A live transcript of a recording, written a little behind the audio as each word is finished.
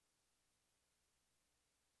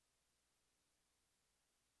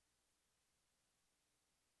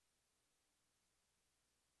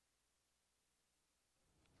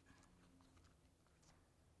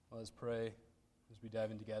Let's pray as we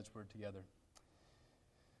dive into God's Word together.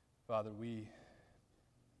 Father, we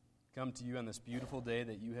come to you on this beautiful day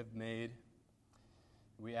that you have made.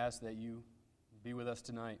 We ask that you be with us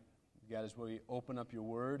tonight. God, as we open up your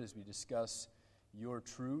Word, as we discuss your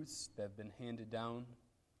truths that have been handed down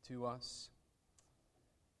to us,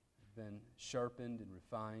 have been sharpened and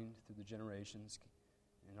refined through the generations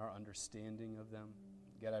in our understanding of them.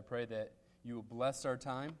 God, I pray that you will bless our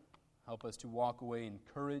time, help us to walk away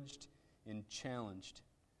encouraged and challenged,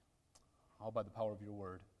 all by the power of your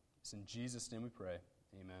Word. It's in Jesus' name we pray.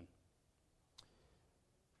 Amen.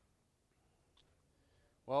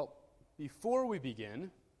 Well, before we begin,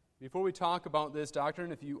 before we talk about this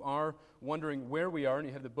doctrine, if you are wondering where we are and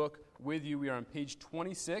you have the book with you, we are on page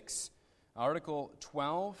 26, Article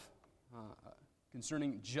 12,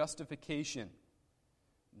 concerning justification.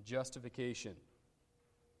 Justification.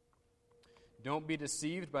 Don't be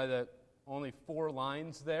deceived by the only 4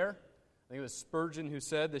 lines there. I think it was Spurgeon who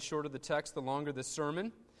said, the shorter the text, the longer the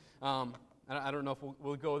sermon. I don't know if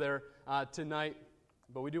we'll go there tonight,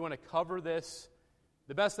 but we do want to cover this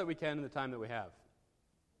the best that we can in the time that we have.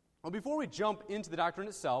 Well, before we jump into the doctrine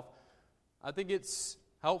itself, I think it's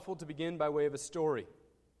helpful to begin by way of a story.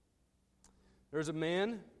 There's a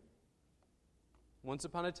man, once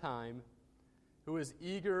upon a time, who was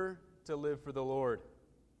eager to live for the Lord.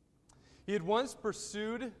 He had once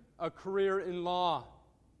pursued a career in law.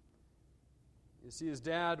 You see, his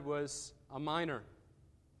dad was a miner.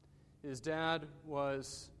 His dad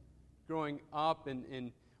was growing up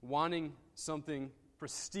and wanting something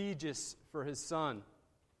prestigious for his son,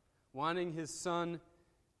 wanting his son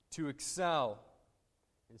to excel.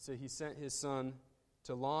 And so he sent his son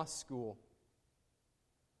to law school.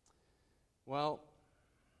 Well,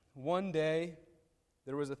 one day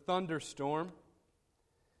there was a thunderstorm,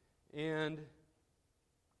 and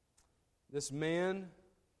this man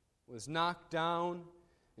was knocked down,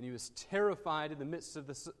 and he was terrified in the midst of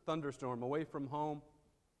the thunderstorm, away from home.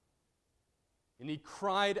 And he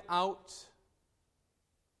cried out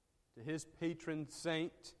to his patron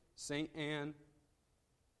saint, St. Anne,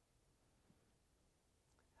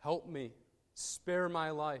 "Help me, spare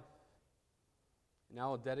my life, and I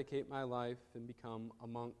will dedicate my life and become a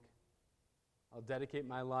monk. I'll dedicate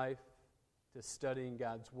my life to studying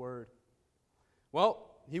God's Word."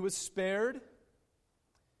 Well, he was spared,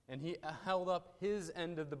 and he held up his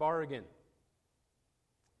end of the bargain.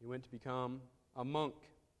 He went to become a monk,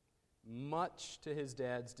 much to his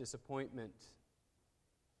dad's disappointment.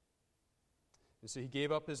 And so he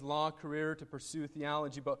gave up his law career to pursue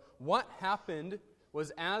theology. But what happened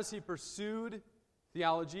was, as he pursued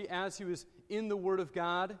theology, as he was in the Word of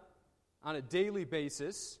God on a daily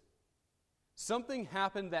basis, something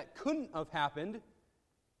happened that couldn't have happened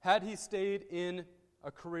had he stayed in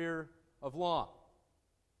a career of law.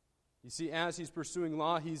 You see, as he's pursuing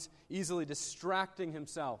law, he's easily distracting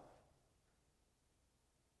himself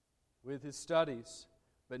with his studies.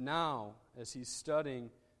 But now, as he's studying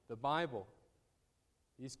the Bible,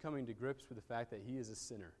 he's coming to grips with the fact that he is a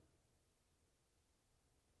sinner.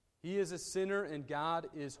 He is a sinner and God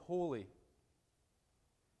is holy.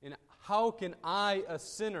 And how can I, a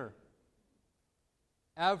sinner,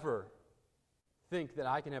 ever think that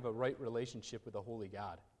I can have a right relationship with a holy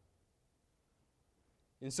God?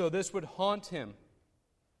 And so this would haunt him.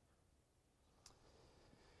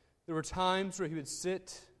 There were times where he would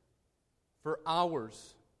sit for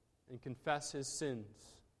hours and confess his sins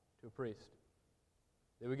to a priest.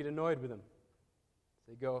 They would get annoyed with him.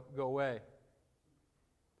 They'd go away.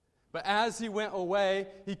 But as he went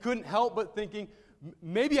away, he couldn't help but thinking,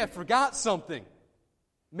 maybe I forgot something.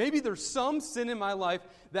 Maybe there's some sin in my life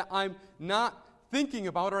that I'm not thinking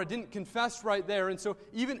about, or I didn't confess right there. And so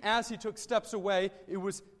even as he took steps away, it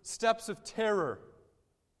was steps of terror.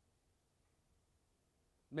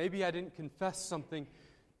 Maybe I didn't confess something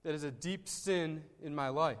that is a deep sin in my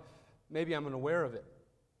life. Maybe I'm unaware of it.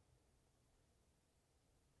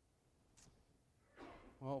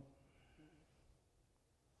 Well,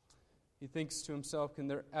 he thinks to himself, can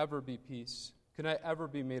there ever be peace? Can I ever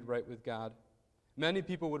be made right with God? Many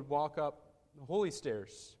people would walk up the holy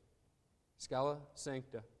stairs, Scala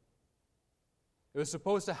Sancta. It was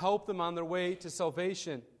supposed to help them on their way to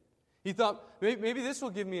salvation. He thought, maybe this will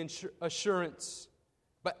give me assurance.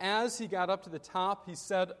 But as he got up to the top, he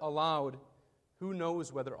said aloud, who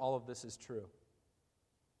knows whether all of this is true?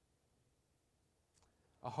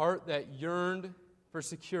 A heart that yearned for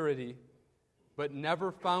security but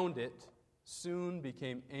never found it soon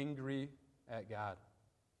became angry at God.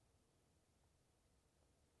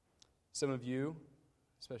 Some of you,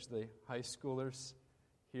 especially high schoolers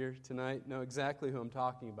here tonight, know exactly who I'm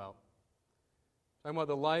talking about. Talking about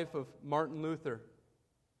the life of Martin Luther.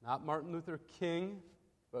 Not Martin Luther King,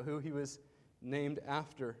 but who he was named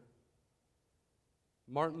after.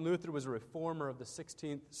 Martin Luther was a reformer of the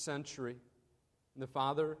 16th century and the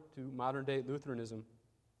father to modern-day Lutheranism.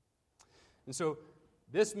 And so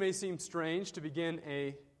this may seem strange to begin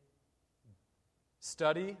a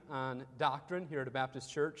study on doctrine here at a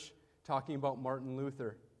Baptist church talking about Martin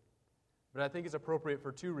Luther. But I think it's appropriate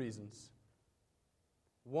for two reasons.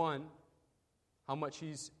 One, how much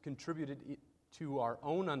he's contributed to our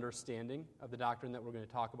own understanding of the doctrine that we're going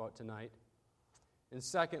to talk about tonight. And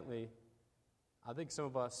secondly, I think some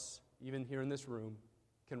of us, even here in this room,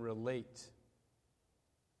 can relate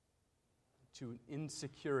to an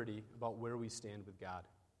insecurity about where we stand with God.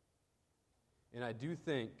 And I do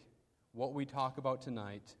think what we talk about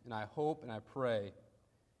tonight, and I hope and I pray,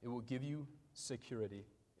 it will give you security.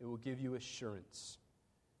 It will give you assurance.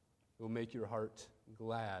 It will make your heart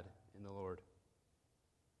glad in the Lord.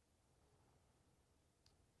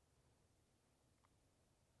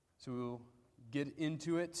 So we'll get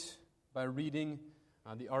into it by reading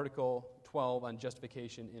the Article 12 on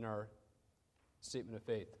justification in our Statement of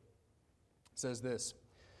Faith. It says this: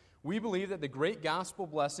 "We believe that the great gospel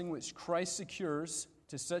blessing which Christ secures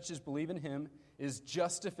to such as believe in him is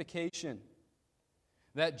justification.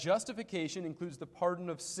 That justification includes the pardon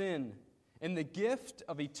of sin and the gift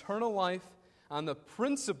of eternal life on the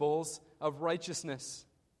principles of righteousness.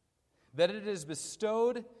 That it is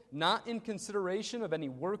bestowed not in consideration of any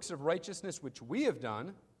works of righteousness which we have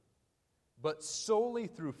done, but solely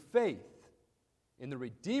through faith in the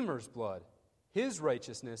Redeemer's blood. His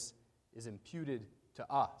righteousness is imputed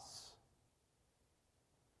to us."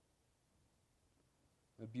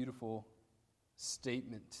 A beautiful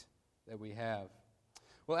statement that we have.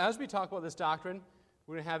 Well, as we talk about this doctrine,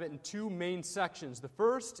 we're going to have it in two main sections. The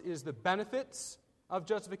first is the benefits of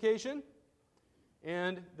justification,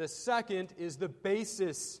 and the second is the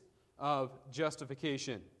basis of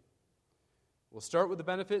justification. We'll start with the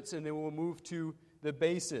benefits, and then we'll move to the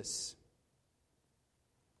basis.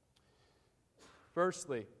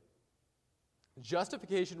 Firstly,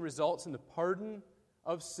 justification results in the pardon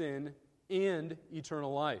of sin and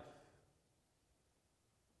eternal life.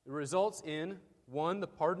 It results in, 1, the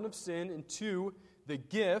pardon of sin, and 2, the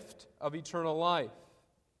gift of eternal life.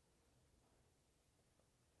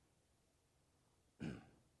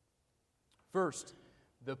 First,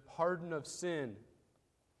 the pardon of sin.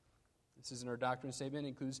 This is in our doctrine statement. It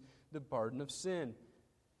includes the pardon of sin.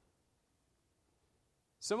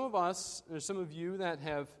 Some of us, or some of you that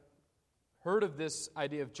have heard of this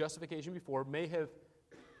idea of justification before, may have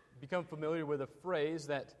become familiar with a phrase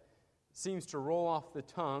that seems to roll off the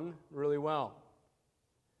tongue really well.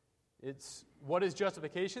 It's, what is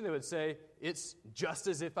justification? They would say, it's just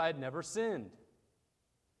as if I had never sinned.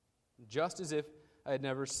 Just as if I had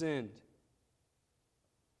never sinned.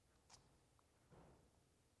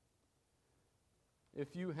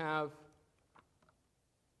 If you have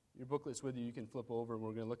your booklets with you, you can flip over, and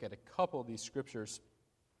we're going to look at a couple of these scriptures.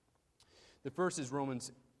 The first is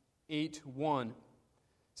Romans 8:1. It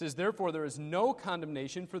says, "Therefore there is no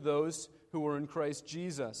condemnation for those who are in Christ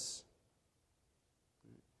Jesus."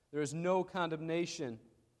 There is no condemnation.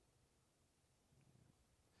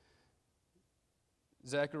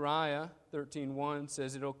 Zechariah 13:1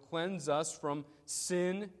 says it'll cleanse us from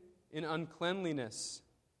sin and uncleanliness.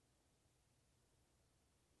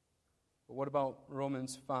 But what about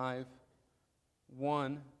Romans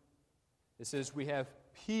 5:1? It says we have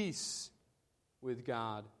peace with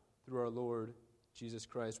God through our Lord Jesus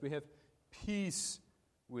Christ. We have peace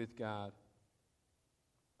with God.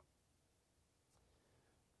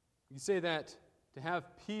 You say that to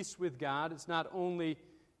have peace with God, it's not only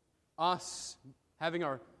us having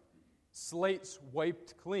our slates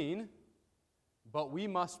wiped clean, but we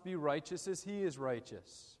must be righteous as He is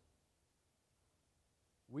righteous.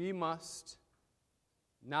 We must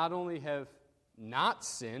not only have not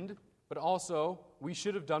sinned, but also we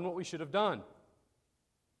should have done what we should have done.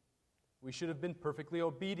 We should have been perfectly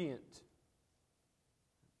obedient.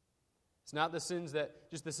 It's not the sins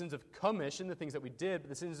just the sins of commission, the things that we did, but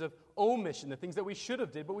the sins of omission, the things that we should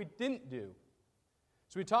have did, but we didn't do.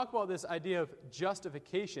 So we talk about this idea of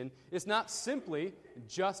justification. It's not simply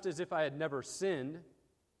just as if I had never sinned.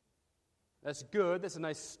 That's good, that's a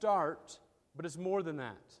nice start, but it's more than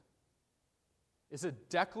that. It's a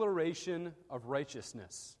declaration of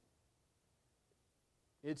righteousness.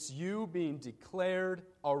 It's you being declared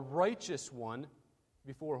a righteous one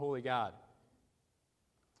before holy God.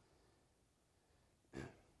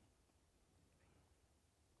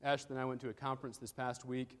 Ashley and I went to a conference this past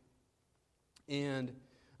week, and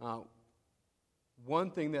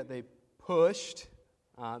one thing that they pushed.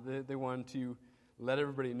 They wanted to let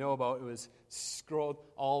everybody know about. It was scrolled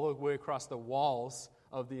all the way across the walls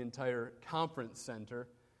of the entire conference center.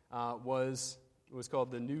 Was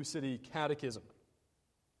called the New City Catechism.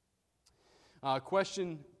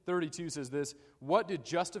 Question 32 says this: what do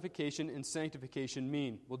justification and sanctification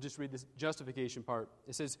mean? We'll just read this justification part.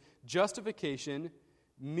 It says, justification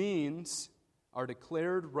means our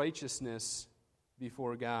declared righteousness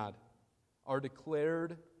before God. Our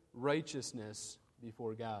declared righteousness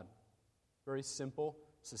before God. Very simple,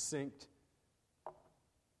 succinct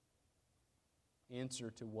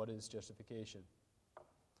answer to what is justification.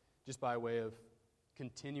 Just by way of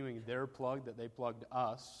continuing their plug that they plugged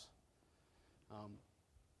us.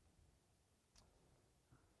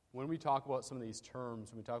 When we talk about some of these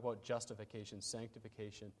terms, when we talk about justification,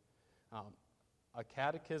 sanctification, a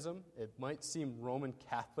catechism, it might seem Roman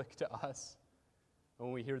Catholic to us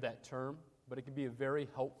when we hear that term, but it can be a very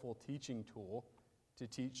helpful teaching tool to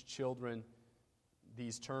teach children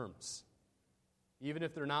these terms. Even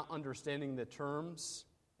if they're not understanding the terms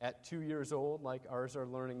at 2 years old, like ours are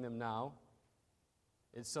learning them now,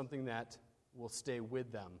 it's something that will stay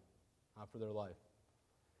with them for their life.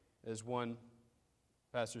 As one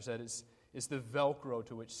pastor said, it's the Velcro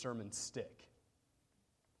to which sermons stick.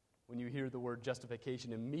 When you hear the word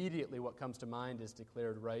justification, immediately what comes to mind is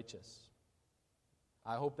declared righteous.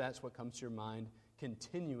 I hope that's what comes to your mind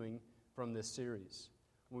continuing from this series.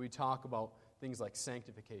 When we talk about things like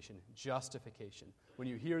sanctification, justification, when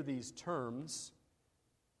you hear these terms,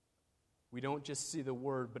 we don't just see the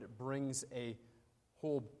word, but it brings a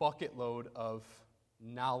whole bucket load of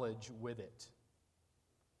knowledge with it.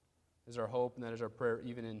 That is our hope, and that is our prayer,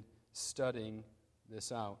 even in studying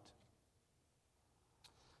this out.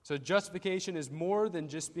 So justification is more than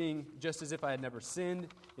just being just as if I had never sinned.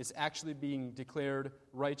 It's actually being declared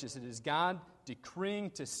righteous. It is God decreeing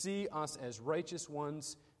to see us as righteous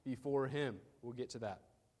ones before Him. We'll get to that.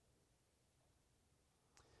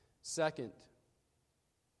 Second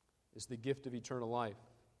is the gift of eternal life.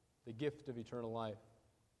 The gift of eternal life.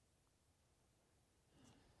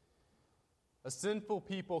 A sinful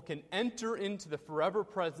people can enter into the forever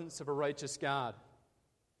presence of a righteous God.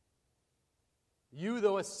 You,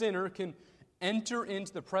 though a sinner, can enter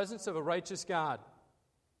into the presence of a righteous God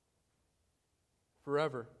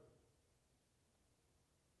forever.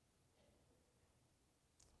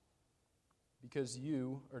 Because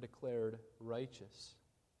you are declared righteous.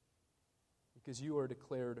 Because you are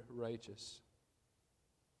declared righteous.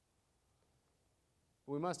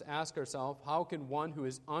 We must ask ourselves, how can one who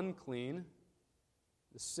is unclean,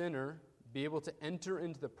 the sinner, be able to enter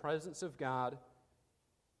into the presence of God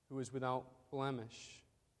who is without blemish?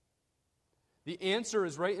 The answer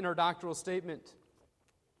is right in our doctrinal statement. It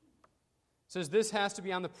says this has to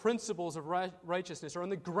be on the principles of righteousness, or on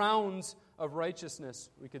the grounds of righteousness,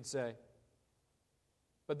 we could say.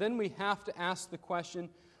 But then we have to ask the question,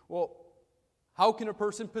 well, how can a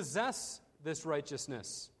person possess this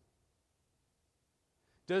righteousness?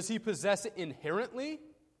 Does he possess it inherently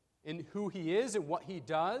in who he is and what he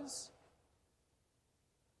does?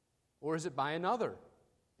 Or is it by another?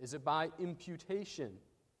 Is it by imputation?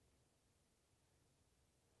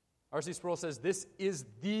 R.C. Sproul says this is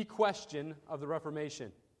the question of the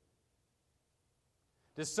Reformation.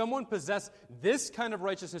 Does someone possess this kind of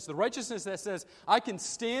righteousness, the righteousness that says, I can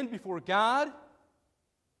stand before God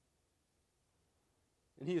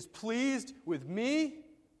and He is pleased with me?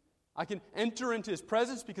 I can enter into His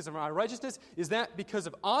presence because of my righteousness. Is that because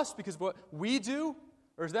of us, because of what we do?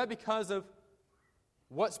 Or is that because of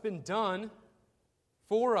what's been done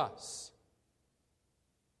for us?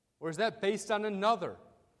 Or is that based on another?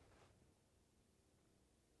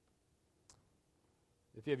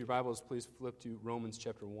 If you have your Bibles, please flip to Romans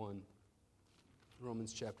chapter 1.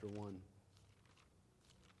 Romans chapter 1.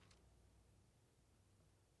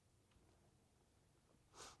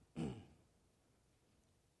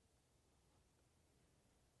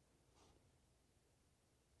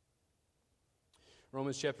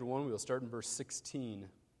 Romans chapter 1, we will start in verse 16.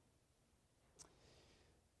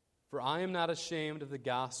 For I am not ashamed of the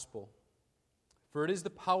gospel, for it is the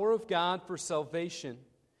power of God for salvation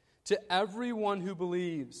to everyone who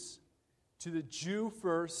believes, to the Jew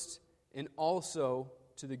first, and also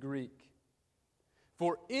to the Greek.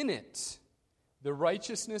 For in it the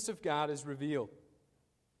righteousness of God is revealed,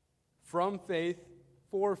 from faith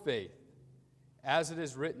for faith, as it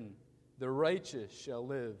is written, the righteous shall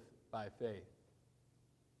live by faith.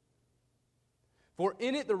 For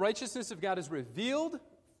in it the righteousness of God is revealed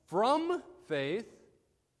from faith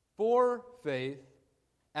for faith,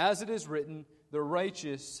 as it is written, the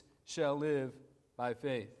righteous shall live by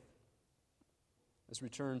faith. Let's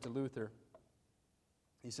return to Luther.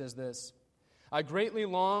 He says this, I greatly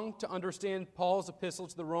long to understand Paul's epistle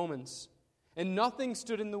to the Romans, and nothing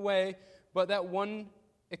stood in the way but that one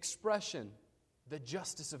expression, the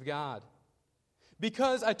justice of God.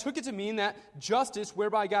 Because I took it to mean that justice,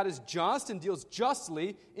 whereby God is just and deals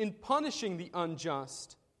justly in punishing the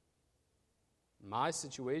unjust. My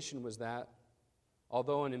situation was that,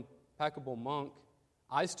 although an impeccable monk,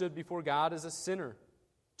 I stood before God as a sinner,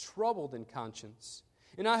 troubled in conscience,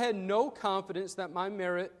 and I had no confidence that my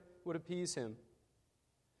merit would appease him.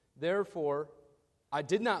 Therefore, I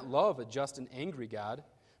did not love a just and angry God,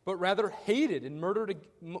 but rather hated and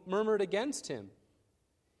murmured against him.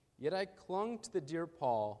 Yet I clung to the dear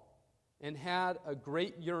Paul and had a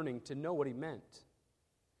great yearning to know what he meant.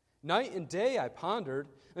 Night and day I pondered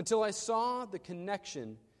until I saw the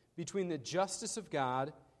connection between the justice of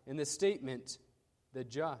God and the statement, the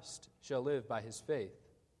just shall live by his faith.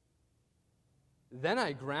 Then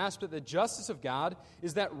I grasped that the justice of God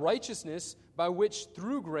is that righteousness by which,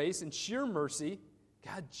 through grace and sheer mercy,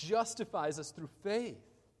 God justifies us through faith.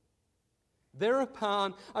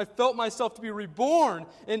 Thereupon, I felt myself to be reborn,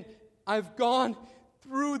 and I've gone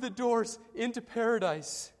through the doors into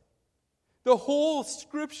paradise. The whole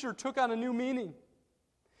Scripture took on a new meaning.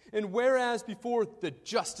 And whereas before the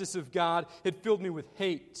justice of God had filled me with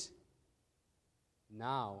hate,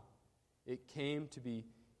 now it came to be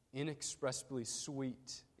inexpressibly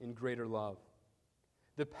sweet in greater love.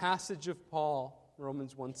 The passage of Paul,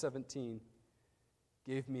 Romans 1:17,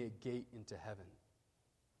 gave me a gate into heaven.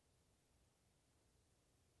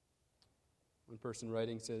 One person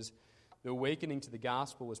writing says, the awakening to the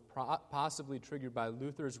gospel was possibly triggered by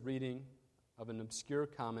Luther's reading of an obscure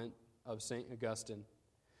comment of St. Augustine,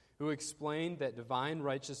 who explained that divine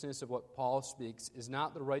righteousness of what Paul speaks is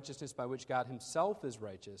not the righteousness by which God himself is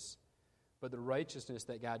righteous, but the righteousness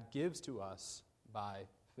that God gives to us by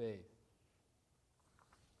faith.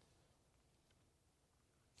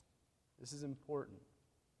 This is important.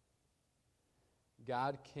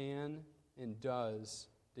 God can and does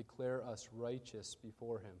declare us righteous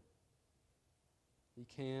before him. He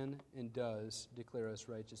can and does declare us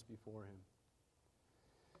righteous before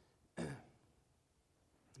him.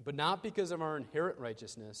 But not because of our inherent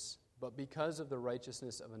righteousness, but because of the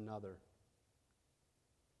righteousness of another.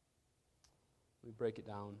 Let me break it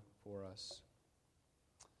down for us.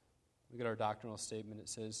 Look at our doctrinal statement. It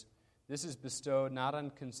says, this is bestowed not on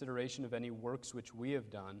consideration of any works which we have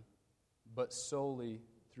done, but solely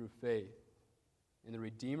through faith in the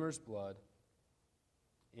Redeemer's blood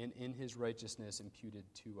and in his righteousness imputed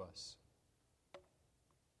to us.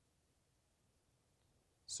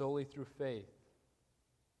 Solely through faith.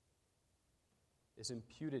 Is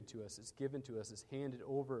imputed to us, is given to us, is handed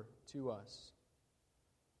over to us.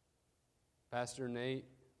 Pastor Nate,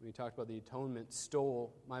 when he talked about the atonement,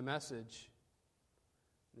 stole my message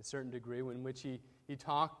in a certain degree, in which he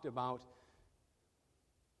talked about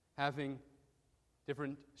having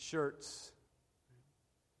different shirts.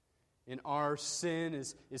 And our sin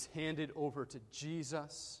is handed over to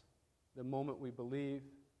Jesus the moment we believe.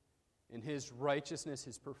 And his righteousness,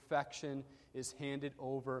 his perfection, is handed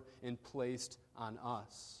over and placed on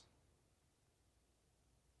us.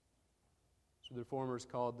 So the reformers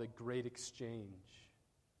called the Great Exchange.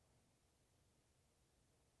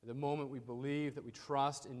 The moment we believe, that we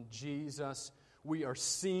trust in Jesus, we are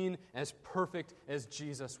seen as perfect as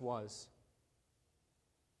Jesus was.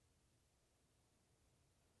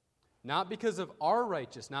 Not because of our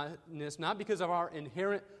righteousness, not because of our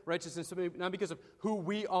inherent righteousness, not because of who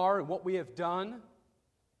we are and what we have done,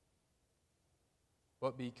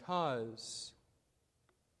 but because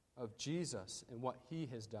of Jesus and what he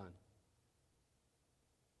has done.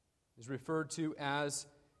 It is referred to as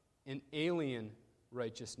an alien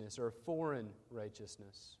righteousness or a foreign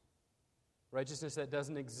righteousness. Righteousness that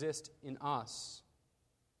doesn't exist in us,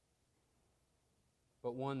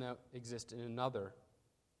 but one that exists in another.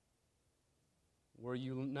 We're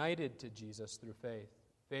united to Jesus through faith.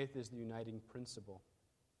 Faith is the uniting principle.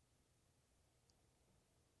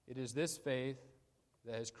 It is this faith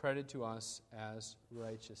that is credited to us as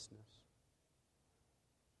righteousness.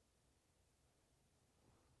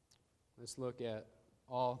 Let's look at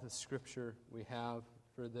all the scripture we have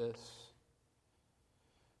for this.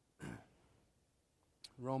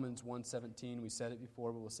 Romans 1:17, we said it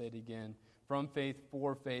before, but we'll say it again. From faith,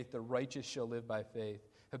 for faith, the righteous shall live by faith.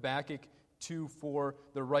 Habakkuk 2:4,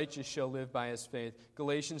 the righteous shall live by his faith.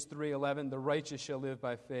 Galatians 3:11, the righteous shall live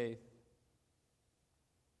by faith.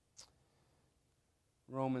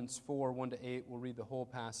 Romans 4:1-8, we'll read the whole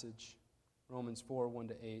passage. Romans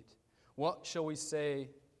 4:1-8. What shall we say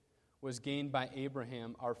was gained by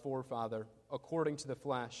Abraham, our forefather, according to the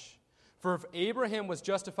flesh? For if Abraham was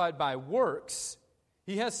justified by works,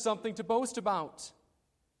 he has something to boast about,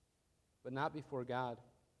 but not before God.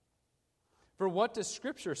 For what does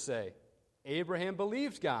Scripture say? Abraham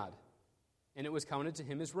believed God, and it was counted to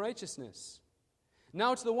him as righteousness.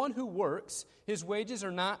 Now to the one who works, his wages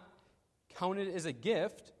are not counted as a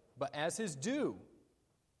gift, but as his due.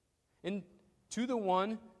 And to the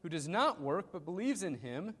one who does not work, but believes in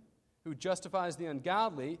him, who justifies the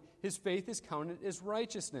ungodly, his faith is counted as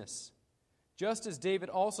righteousness. Just as David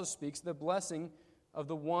also speaks the blessing of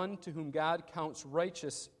the one to whom God counts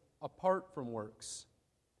righteous apart from works.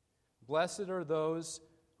 Blessed are those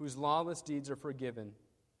whose lawless deeds are forgiven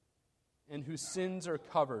and whose sins are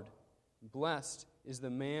covered. Blessed is the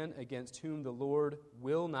man against whom the Lord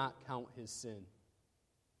will not count his sin.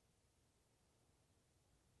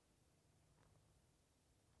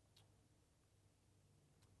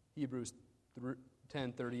 Hebrews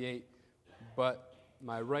 10:38, but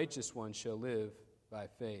my righteous one shall live by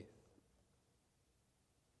faith.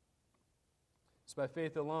 It's by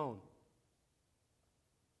faith alone.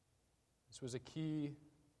 This was a key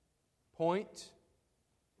point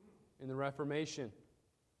in the Reformation.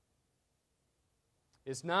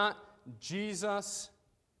 It's not Jesus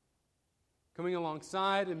coming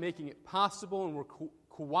alongside and making it possible and we're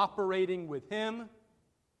cooperating with Him,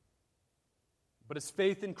 but it's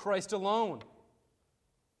faith in Christ alone.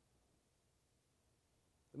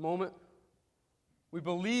 The moment we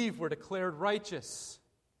believe we're declared righteous,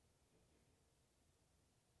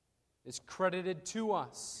 it's credited to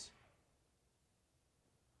us.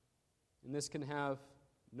 And this can have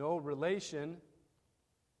no relation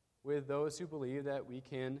with those who believe that we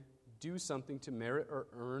can do something to merit or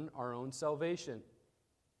earn our own salvation.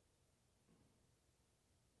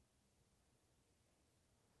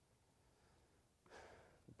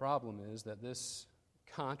 The problem is that this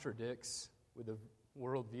contradicts with the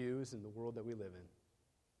worldviews in the world that we live in.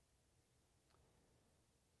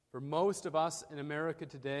 For most of us in America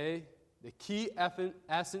today, the key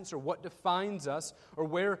essence, or what defines us, or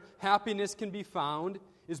where happiness can be found,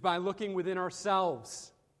 is by looking within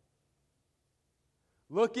ourselves.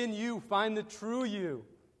 Look in you, find the true you,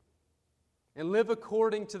 and live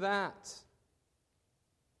according to that.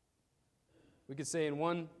 We could say in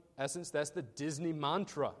one essence, that's the Disney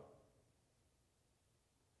mantra.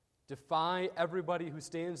 Defy everybody who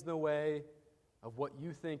stands in the way of what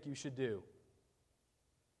you think you should do.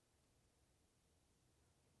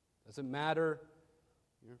 Doesn't matter.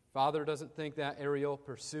 Your father doesn't think that, Ariel.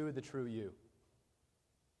 Pursue the true you.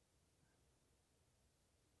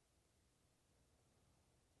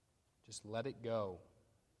 Just let it go,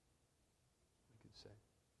 we could say.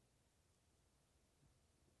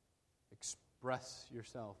 Express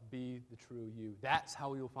yourself. Be the true you. That's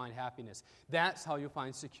how you'll find happiness. That's how you'll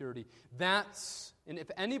find security. And if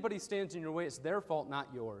anybody stands in your way, it's their fault, not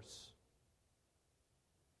yours.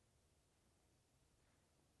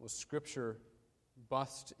 Well, Scripture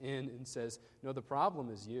busts in and says, no, the problem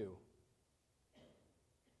is you.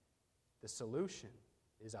 The solution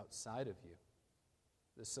is outside of you.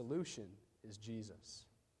 The solution is Jesus.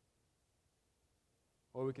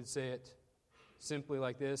 Or we could say it simply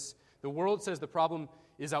like this. The world says the problem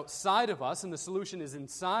is outside of us and the solution is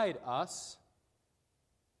inside us.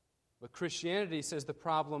 But Christianity says the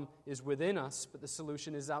problem is within us, but the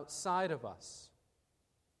solution is outside of us.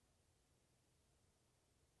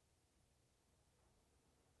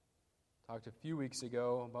 Talked a few weeks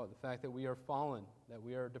ago about the fact that we are fallen, that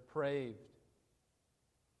we are depraved,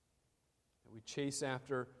 that we chase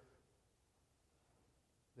after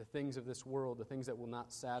the things of this world, the things that will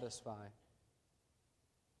not satisfy.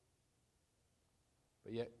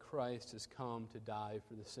 But yet Christ has come to die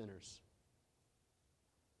for the sinners.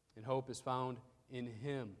 And hope is found in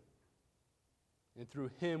Him. And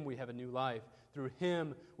through Him we have a new life. Through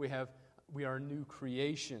Him we are a new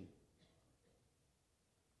creation.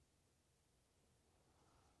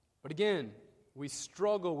 But again, we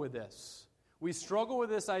struggle with this. We struggle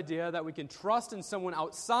with this idea that we can trust in someone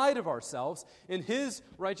outside of ourselves, and His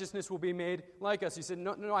righteousness will be made like us. You said,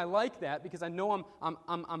 no, I like that because I know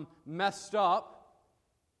I'm messed up,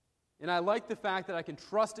 and I like the fact that I can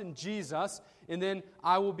trust in Jesus, and then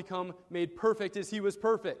I will become made perfect as He was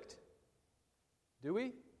perfect. Do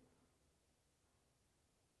we?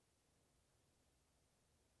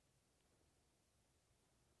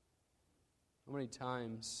 How many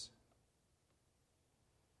times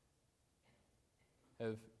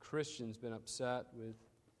have Christians been upset with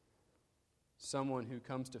someone who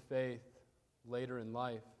comes to faith later in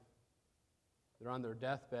life? They're on their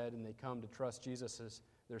deathbed and they come to trust Jesus as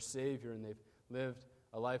their Savior, and they've lived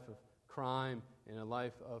a life of crime and a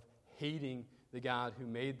life of hating the God who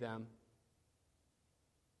made them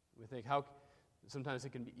We think, sometimes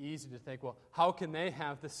it can be easy to think, well, how can they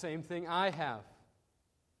have the same thing I have?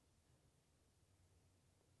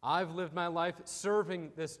 I've lived my life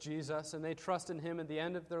serving this Jesus, and they trust in Him at the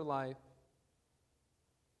end of their life,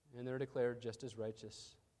 and they're declared just as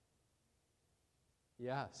righteous.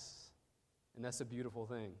 Yes, and that's a beautiful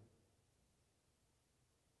thing.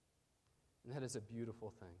 And that is a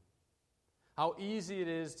beautiful thing. How easy it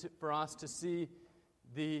is for us to see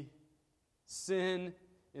the sin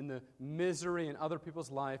and the misery in other people's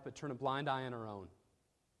life, but turn a blind eye on our own.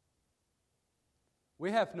 We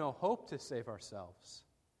have no hope to save ourselves.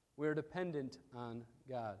 We are dependent on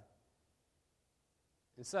God.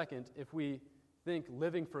 And second, if we think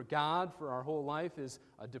living for God for our whole life is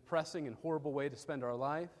a depressing and horrible way to spend our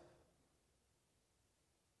life,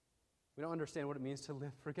 we don't understand what it means to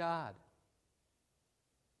live for God.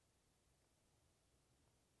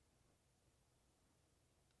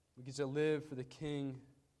 We get to live for the King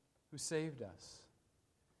who saved us.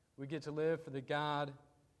 We get to live for the God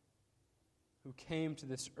who came to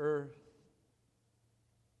this earth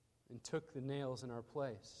and took the nails in our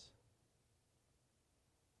place.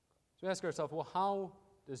 So we ask ourselves, well, how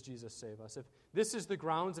does Jesus save us? If this is the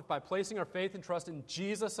grounds, if by placing our faith and trust in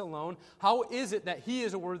Jesus alone, how is it that He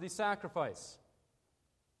is a worthy sacrifice?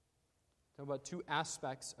 Talk about two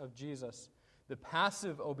aspects of Jesus: the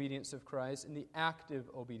passive obedience of Christ and the active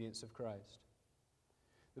obedience of Christ.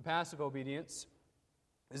 The passive obedience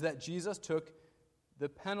is that Jesus took the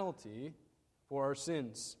penalty for our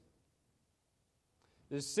sins.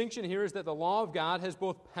 The distinction here is that the law of God has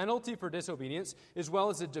both penalty for disobedience as well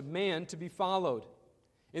as a demand to be followed.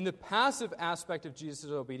 In the passive aspect of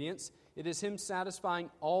Jesus' obedience, it is Him satisfying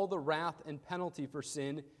all the wrath and penalty for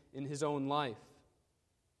sin in His own life.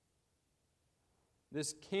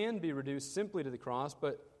 This can be reduced simply to the cross,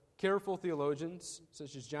 but careful theologians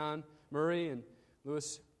such as John Murray and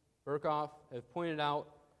Louis Berkhoff have pointed out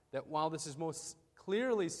that while this is most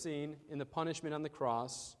clearly seen in the punishment on the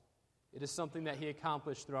cross, it is something that He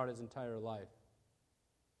accomplished throughout His entire life.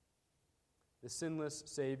 The sinless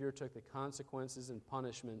Savior took the consequences and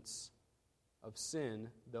punishments of sin,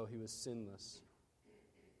 though He was sinless.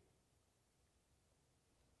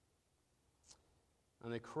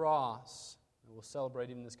 On the cross, and we'll celebrate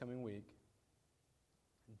even this coming week,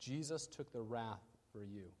 Jesus took the wrath for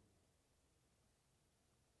you.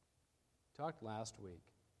 We talked last week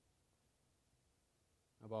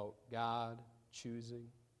about God choosing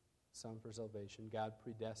some for salvation, God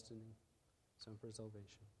predestining some for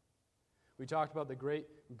salvation. We talked about the great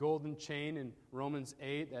golden chain in Romans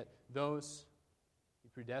 8, that those He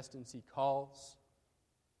predestines, He calls.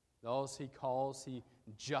 Those He calls, He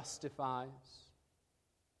justifies.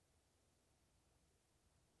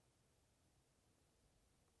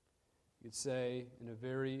 You could say, in a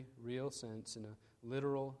very real sense, in a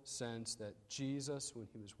literal sense, that Jesus, when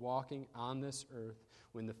He was walking on this earth,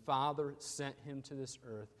 when the Father sent Him to this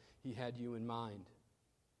earth, He had you in mind,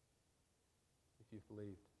 if you've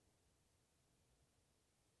believed.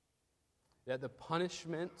 That the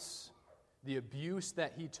punishments, the abuse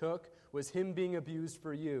that He took, was Him being abused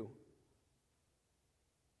for you.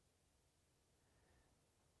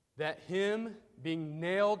 That Him being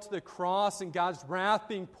nailed to the cross and God's wrath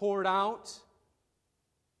being poured out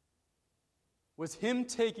was Him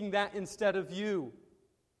taking that instead of you.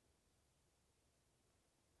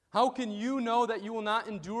 How can you know that you will not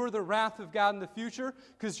endure the wrath of God in the future?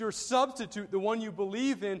 Because your substitute, the one you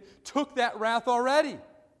believe in, took that wrath already.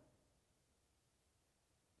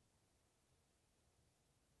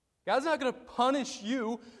 God's not going to punish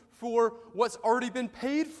you for what's already been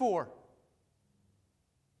paid for.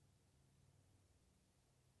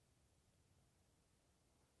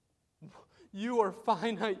 You are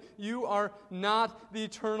finite. You are not the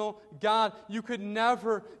eternal God. You could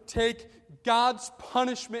never take God's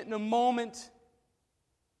punishment in a moment.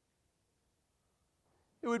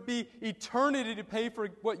 It would be eternity to pay for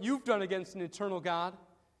what you've done against an eternal God.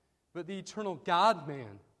 But the eternal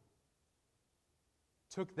God-man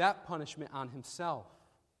took that punishment on Himself.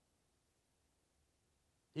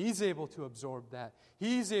 He's able to absorb that.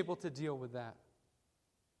 He's able to deal with that.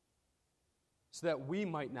 So that we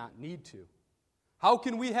might not need to. How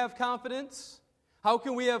can we have confidence? How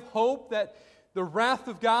can we have hope that the wrath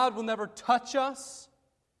of God will never touch us?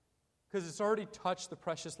 Because it's already touched the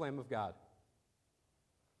precious Lamb of God.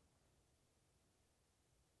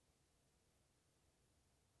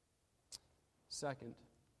 Second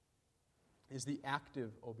is the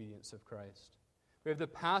active obedience of Christ. We have the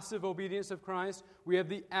passive obedience of Christ. We have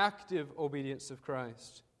the active obedience of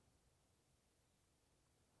Christ.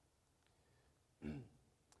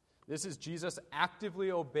 This is Jesus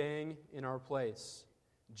actively obeying in our place.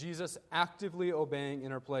 Jesus actively obeying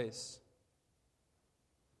in our place.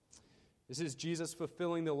 This is Jesus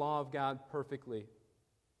fulfilling the law of God perfectly.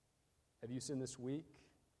 Have you sinned this week?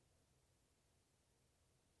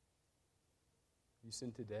 Have you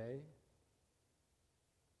sinned today?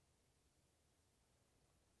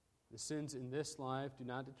 The sins in this life do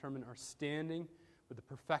not determine our standing, but the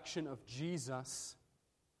perfection of Jesus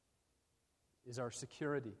is our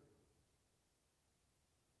security.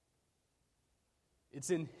 It's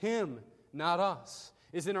in Him, not us.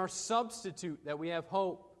 It's in our substitute that we have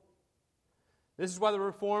hope. This is why the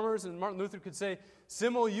Reformers and Martin Luther could say,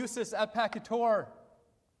 Simul justus et peccator,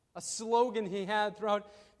 a slogan he had throughout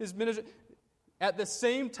his ministry. At the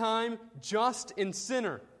same time, just and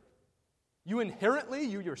sinner. You inherently,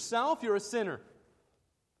 you yourself, you're a sinner.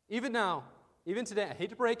 Even now, even today, I hate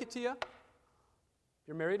to break it to you. If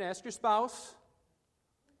you're married, ask your spouse.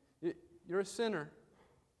 You're a sinner.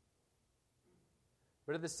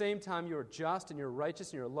 But at the same time, you are just and you're righteous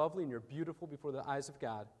and you're lovely and you're beautiful before the eyes of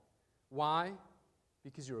God. Why?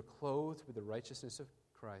 Because you are clothed with the righteousness of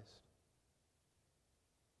Christ.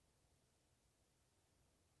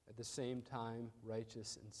 At the same time,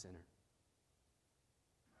 righteous and sinner.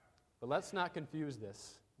 But let's not confuse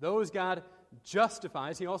this. Those God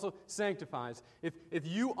justifies, He also sanctifies. If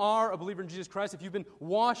you are a believer in Jesus Christ, if you've been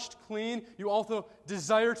washed clean, you also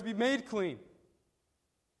desire to be made clean.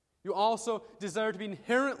 You also desire to be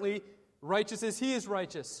inherently righteous as He is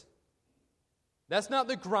righteous. That's not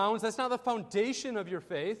the grounds, that's not the foundation of your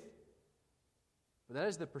faith, but that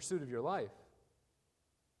is the pursuit of your life.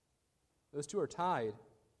 Those two are tied.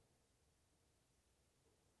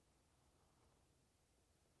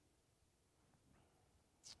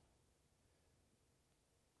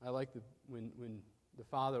 I like when the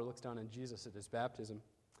Father looks down on Jesus at His baptism.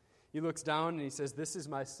 He looks down and He says, "This is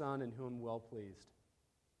my Son in whom I'm well pleased."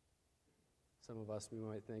 Some of us, we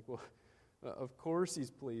might think, well, of course He's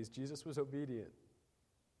pleased. Jesus was obedient.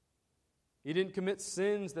 He didn't commit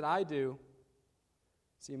sins that I do.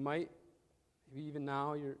 So you might, maybe even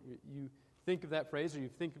now, you think of that phrase, or you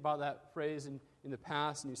think about that phrase in the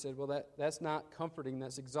past, and you said, well, that's not comforting,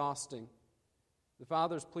 that's exhausting. The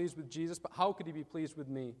Father's pleased with Jesus, but how could He be pleased with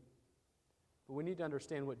me? But we need to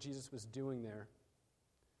understand what Jesus was doing there.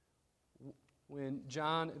 When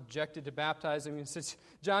John objected to baptizing, he says,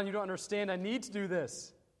 John, you don't understand, I need to do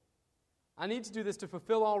this. I need to do this to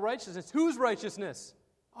fulfill all righteousness. Whose righteousness?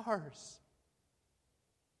 Ours.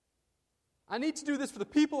 I need to do this for the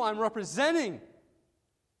people I'm representing. It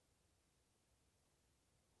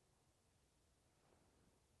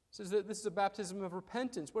says that this is a baptism of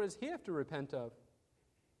repentance. What does He have to repent of?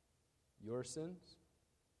 Your sins?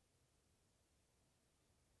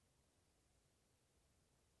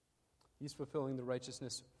 He's fulfilling the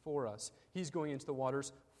righteousness for us. He's going into the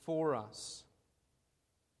waters for us.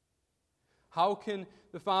 How can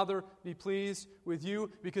the Father be pleased with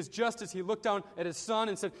you? Because just as He looked down at His Son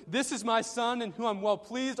and said, "This is my Son in whom I'm well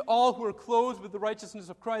pleased," all who are clothed with the righteousness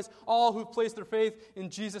of Christ, all who have placed their faith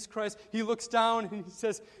in Jesus Christ, He looks down and He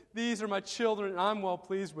says, "These are my children and I'm well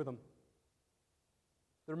pleased with them.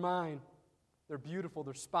 They're mine. They're beautiful.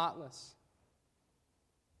 They're spotless."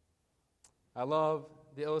 I love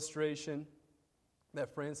the illustration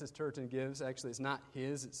that Francis Turton gives. Actually, it's not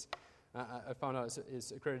his. I found out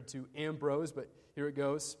it's accredited to Ambrose, but here it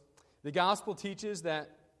goes. The gospel teaches that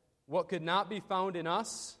what could not be found in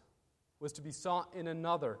us was to be sought in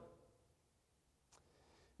another.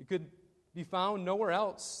 It could be found nowhere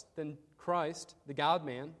else than Christ, the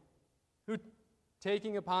God-man, who,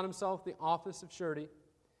 taking upon Himself the office of surety,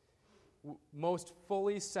 most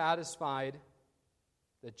fully satisfied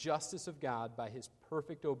the justice of God by His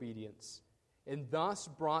perfect obedience, and thus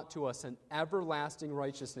brought to us an everlasting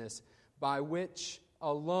righteousness by which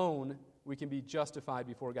alone we can be justified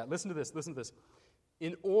before God. Listen to this.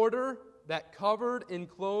 In order that covered and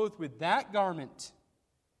clothed with that garment,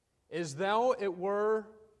 as though it were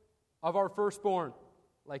of our firstborn,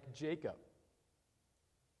 like Jacob,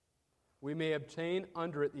 we may obtain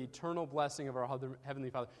under it the eternal blessing of our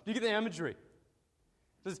Heavenly Father. Do you get the imagery?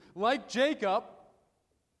 It says, like Jacob,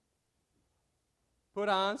 put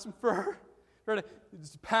on some fur, try to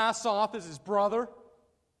pass off as his brother.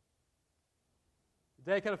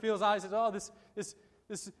 The dad kind of feels his eyes, says, "Oh,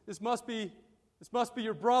 this must be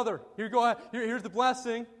your brother. Here, go ahead. Here's the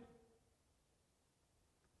blessing."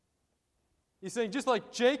 He's saying, just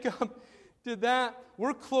like Jacob did that,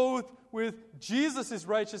 we're clothed with Jesus'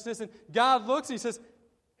 righteousness, and God looks and He says,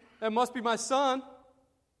 "That must be my son.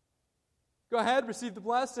 Go ahead, receive the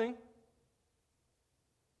blessing.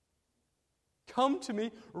 Come to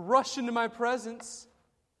me, rush into my presence.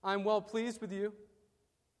 I'm well pleased with you."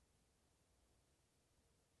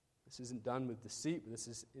 This isn't done with deceit, but this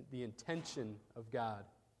is the intention of God.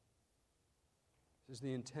 This is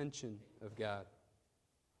the intention of God.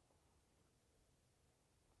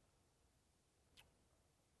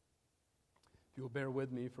 If you will bear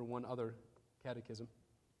with me for one other catechism.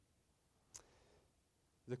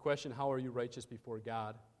 The question, how are you righteous before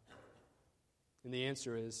God? And the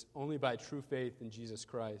answer is, only by true faith in Jesus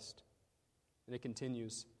Christ. And it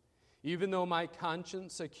continues, even though my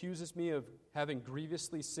conscience accuses me of having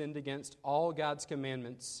grievously sinned against all God's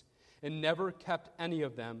commandments and never kept any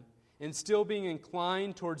of them, and still being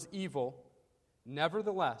inclined towards evil,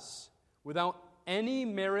 nevertheless, without any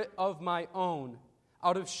merit of my own,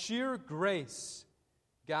 out of sheer grace,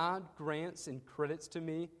 God grants and credits to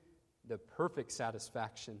me the perfect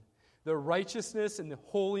satisfaction, the righteousness and the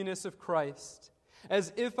holiness of Christ,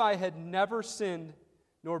 as if I had never sinned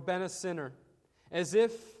nor been a sinner, as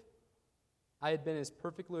if I had been as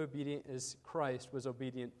perfectly obedient as Christ was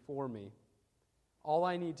obedient for me. All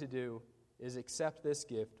I need to do is accept this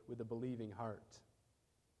gift with a believing heart.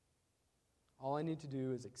 All I need to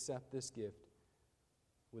do is accept this gift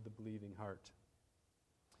with a believing heart.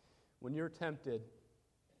 When you're tempted,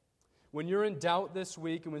 when you're in doubt this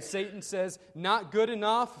week, and when Satan says, not good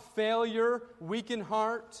enough, failure, weakened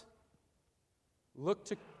heart, look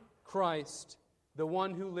to Christ, the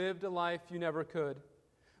one who lived a life you never could.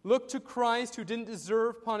 Look to Christ who didn't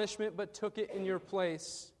deserve punishment but took it in your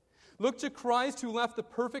place. Look to Christ who left the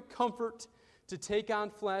perfect comfort to take on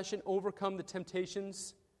flesh and overcome the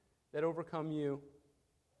temptations that overcome you.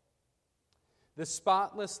 The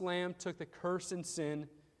spotless Lamb took the curse and sin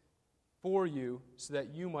for you so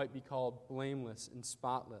that you might be called blameless and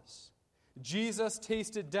spotless. Jesus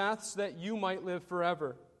tasted death so that you might live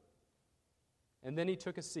forever. And then he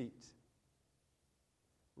took a seat.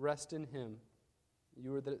 Rest in him.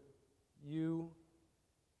 You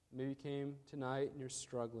maybe came tonight and you're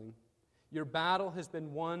struggling. Your battle has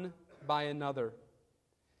been won by another.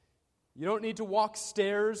 You don't need to walk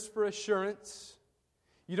stairs for assurance.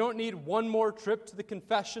 You don't need one more trip to the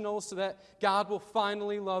confessional so that God will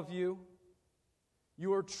finally love you.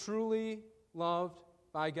 You are truly loved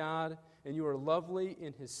by God, and you are lovely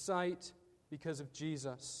in his sight because of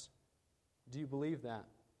Jesus. Do you believe that?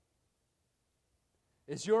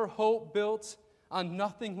 Is your hope built on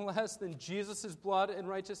nothing less than Jesus' blood and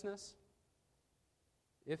righteousness?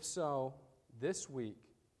 If so, this week,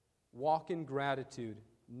 walk in gratitude,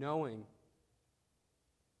 knowing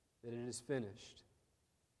that it is finished,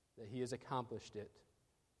 that he has accomplished it,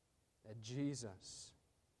 that Jesus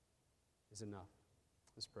is enough.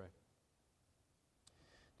 Let's pray.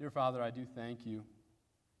 Dear Father, I do thank you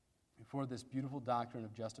for this beautiful doctrine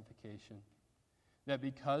of justification, that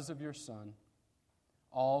because of your Son,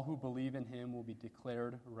 all who believe in him will be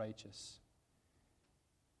declared righteous.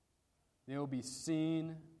 They will be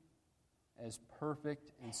seen as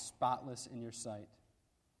perfect and spotless in your sight.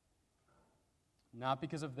 Not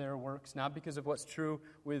because of their works, not because of what's true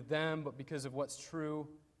with them, but because of what's true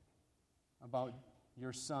about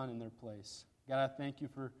your Son in their place. God, I thank you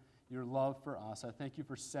for your love for us. I thank you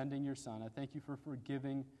for sending your Son. I thank you for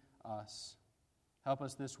forgiving us. Help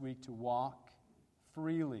us this week to walk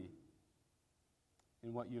freely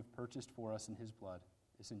in what you have purchased for us in his blood.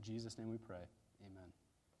 It's in Jesus' name we pray. Amen.